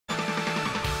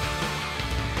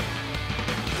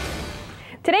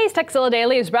Today's Tekzilla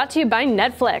Daily is brought to you by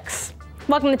Netflix.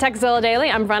 Welcome to Tekzilla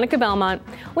Daily, I'm Veronica Belmont.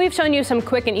 We've shown you some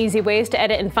quick and easy ways to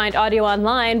edit and find audio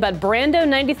online, but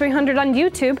Brando9300 on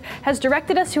YouTube has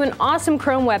directed us to an awesome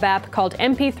Chrome web app called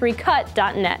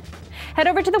mp3cut.net. Head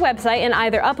over to the website and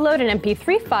either upload an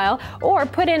MP3 file or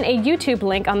put in a YouTube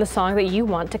link on the song that you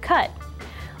want to cut.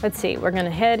 Let's see, we're going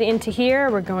to head into here,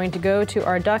 we're going to go to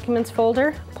our Documents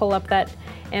folder, pull up that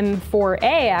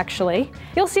M4A actually.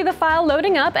 You'll see the file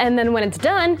loading up, and then when it's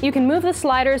done, you can move the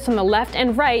sliders from the left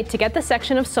and right to get the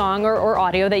section of song or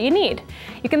audio that you need.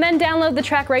 You can then download the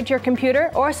track right to your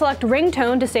computer or select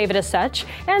ringtone to save it as such,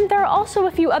 and there are also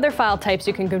a few other file types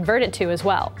you can convert it to as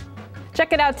well.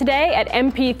 Check it out today at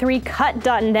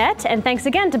mp3cut.net, and thanks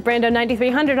again to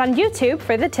Brando9300 on YouTube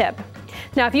for the tip.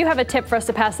 Now, if you have a tip for us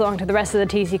to pass along to the rest of the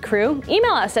TZ crew,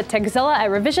 email us at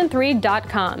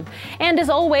tekzilla@revision3.com. And as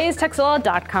always,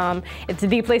 tekzilla.com. It's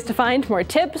the place to find more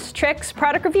tips, tricks,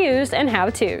 product reviews, and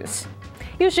how-tos.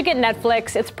 You should get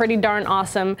Netflix, it's pretty darn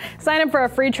awesome. Sign up for a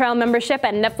free trial membership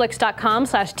at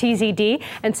netflix.com/tzd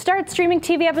and start streaming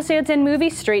TV episodes and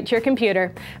movies straight to your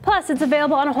computer. Plus, it's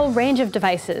available on a whole range of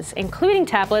devices, including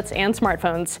tablets and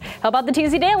smartphones. Help out the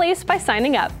TZ Dailies by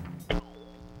signing up.